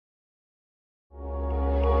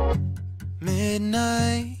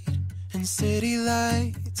Midnight and city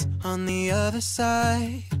lights on the other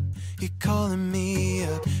side. You're calling me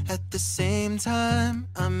up at the same time.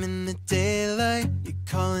 I'm in the daylight. You're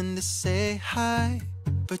calling to say hi,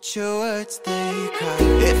 but your words, they cry.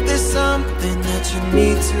 If there's something that you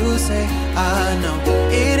need to say, I know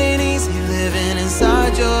it ain't easy living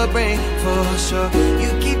inside your brain, for sure. You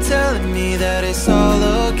keep telling me that it's all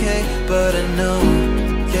okay, but I know,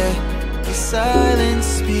 yeah, your silence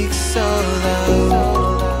speaks so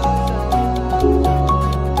loud.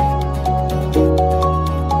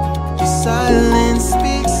 Your silence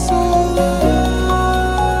speaks so loud,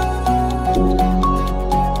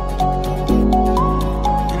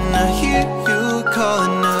 and I hear you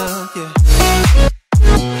calling out, yeah.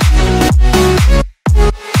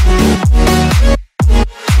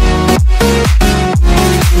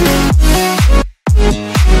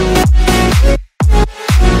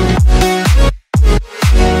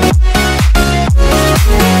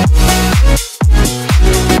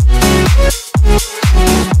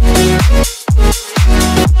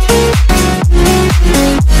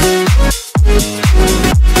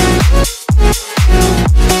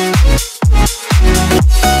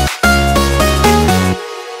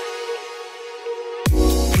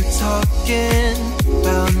 Talking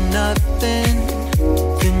about nothing,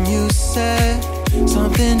 then you said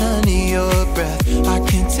something under your breath. I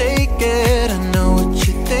can't take it, I know what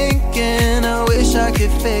you're thinking. I wish I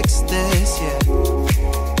could fix this, yeah.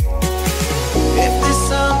 If there's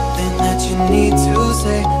something that you need to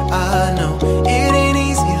say, I know it ain't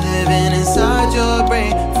easy living inside your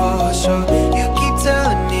brain, for sure. You keep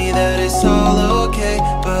telling me that it's all okay,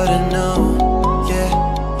 but I know, yeah,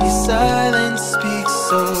 your silence speaks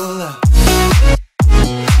so loud.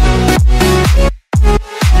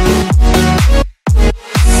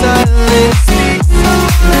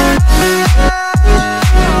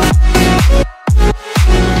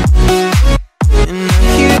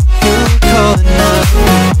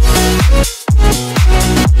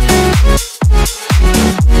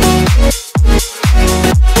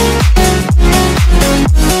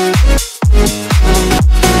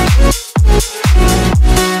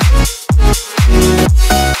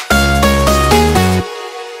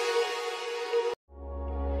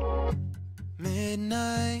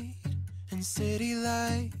 Midnight and city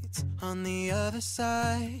lights on the other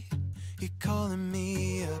side. You're calling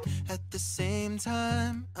me up at the same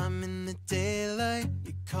time. I'm in the daylight.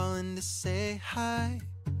 You're calling to say hi,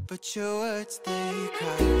 but your words, they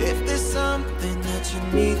cry. If there's something that you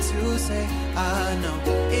need to say, I know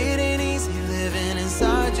it ain't easy living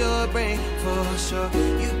inside your brain, for sure.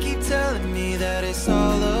 You keep telling me that it's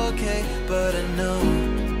all okay, but I know,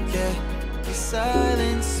 yeah, your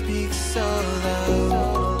silence speaks so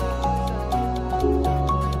loud.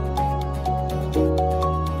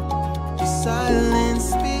 Your silence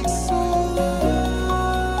speaks so loud,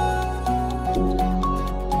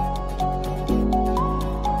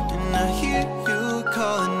 and I hear you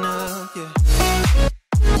calling out, yeah.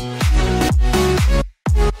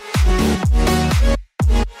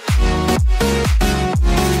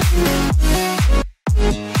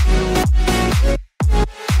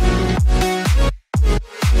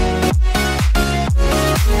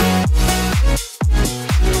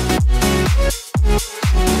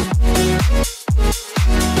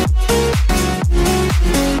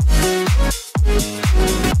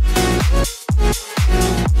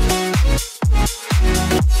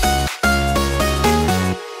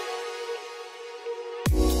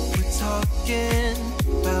 Talking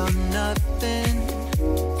about nothing,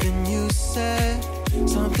 then you said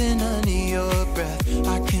something under your breath.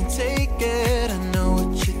 I can't take it, I know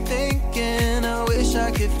what you're thinking. I wish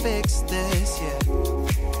I could fix this, yeah.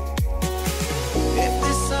 If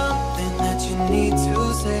there's something that you need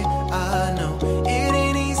to say, I know it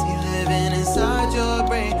ain't easy living inside your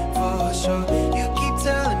brain, for sure. You keep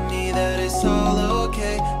telling me that it's all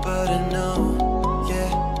okay, but I know,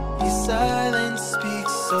 yeah, your silence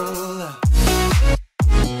speaks so loud.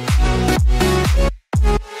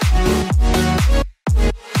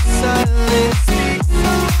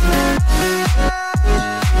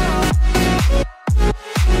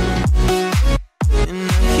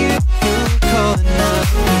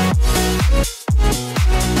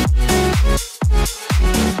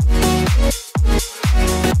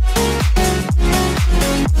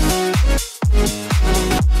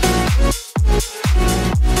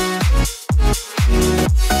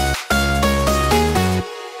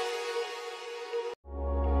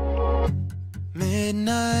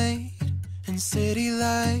 Midnight and city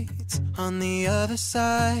lights on the other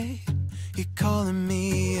side. You're calling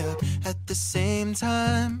me up at the same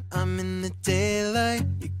time, I'm in the daylight.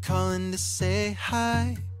 You're calling to say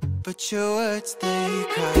hi, but your words, they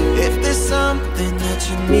cry. If there's something that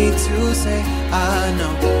you need to say, I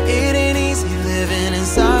know it ain't easy living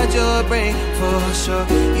inside your brain, for sure.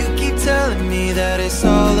 You keep telling me that it's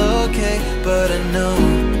all okay, but I know,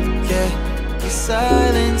 yeah, your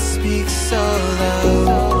silence speaks so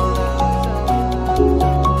loud.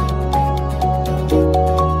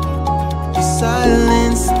 Your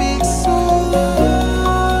silence speaks so loud,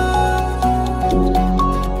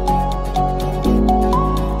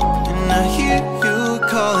 and I hear you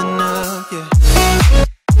calling up, yeah.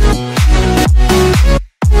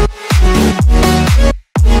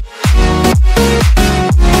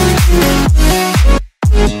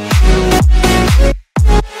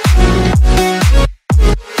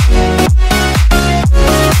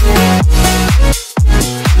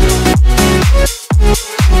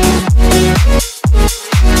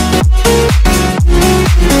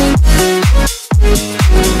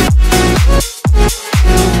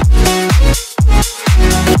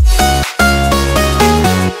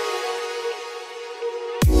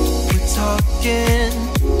 Talking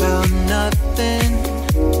about nothing,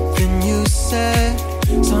 then you said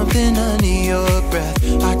something under your breath.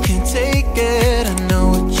 I can't take it, I know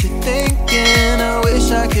what you're thinking. I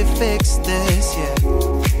wish I could fix this, yeah.